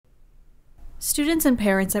Students and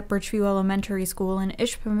parents at Birchview Elementary School in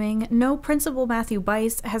Ishpeming know Principal Matthew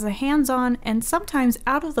Bice has a hands-on and sometimes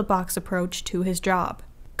out-of-the-box approach to his job.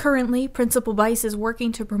 Currently, Principal Bice is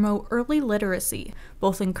working to promote early literacy,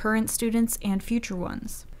 both in current students and future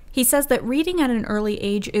ones. He says that reading at an early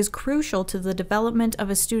age is crucial to the development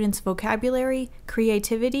of a student's vocabulary,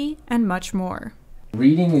 creativity, and much more.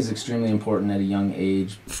 Reading is extremely important at a young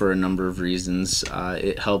age for a number of reasons.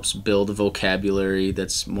 It helps build a vocabulary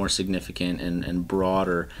that's more significant and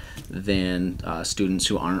broader than students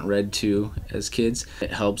who aren't read to as kids.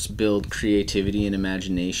 It helps build creativity and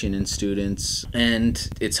imagination in students, and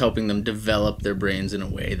it's helping them develop their brains in a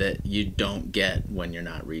way that you don't get when you're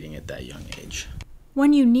not reading at that young age.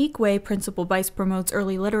 One unique way Principal Bice promotes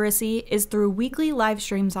early literacy is through weekly live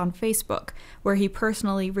streams on Facebook, where he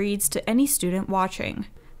personally reads to any student watching.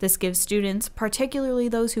 This gives students, particularly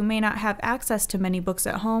those who may not have access to many books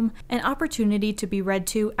at home, an opportunity to be read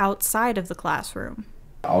to outside of the classroom.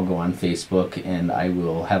 I'll go on Facebook and I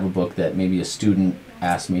will have a book that maybe a student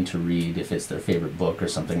asked me to read, if it's their favorite book or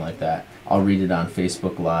something like that. I'll read it on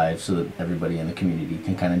Facebook Live so that everybody in the community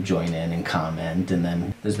can kind of join in and comment. And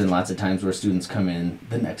then there's been lots of times where students come in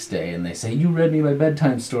the next day and they say, "You read me my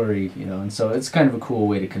bedtime story," and so it's kind of a cool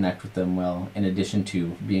way to connect with them, well, in addition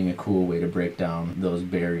to being a cool way to break down those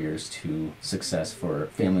barriers to success for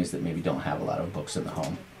families that maybe don't have a lot of books in the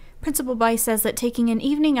home. Principal Bice says that taking an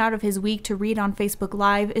evening out of his week to read on Facebook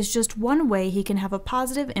Live is just one way he can have a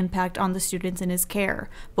positive impact on the students in his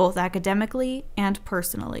care, both academically and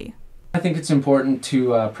personally. I think it's important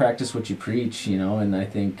to practice what you preach, and I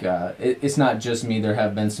think it's not just me. There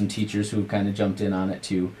have been some teachers who've kind of jumped in on it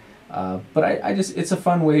too. But it's a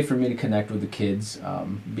fun way for me to connect with the kids.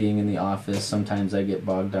 Being in the office, sometimes I get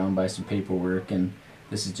bogged down by some paperwork, and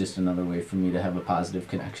this is just another way for me to have a positive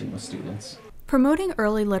connection with students. Promoting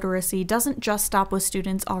early literacy doesn't just stop with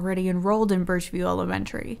students already enrolled in Birchview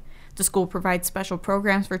Elementary. The school provides special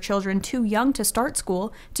programs for children too young to start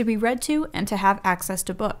school, to be read to, and to have access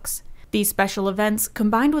to books. These special events,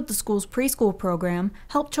 combined with the school's preschool program,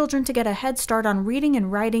 help children to get a head start on reading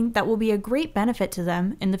and writing that will be a great benefit to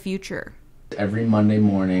them in the future. Every Monday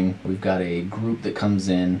morning, we've got a group that comes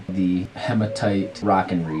in, the Hematite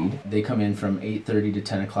Rock and Read. They come in from 8:30 to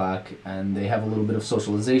 10 o'clock, and they have a little bit of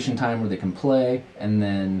socialization time where they can play, and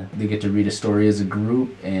then they get to read a story as a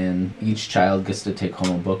group, and each child gets to take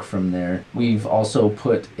home a book from there. We've also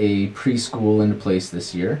put a preschool into place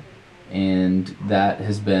this year, and that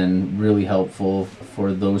has been really helpful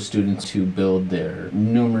for those students to build their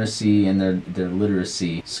numeracy and their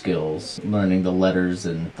literacy skills, learning the letters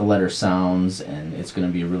and the letter sounds, and it's going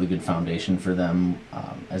to be a really good foundation for them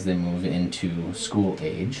as they move into school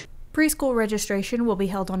age. Preschool registration will be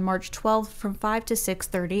held on March 12th from 5 to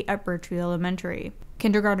 6:30 at Birchview Elementary.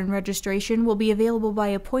 Kindergarten registration will be available by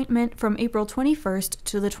appointment from April 21st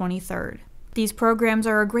to the 23rd. These programs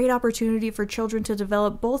are a great opportunity for children to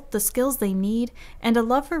develop both the skills they need and a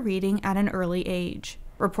love for reading at an early age.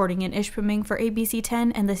 Reporting in Ishpeming for ABC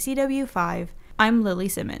 10 and the CW5, I'm Lily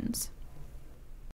Simmons.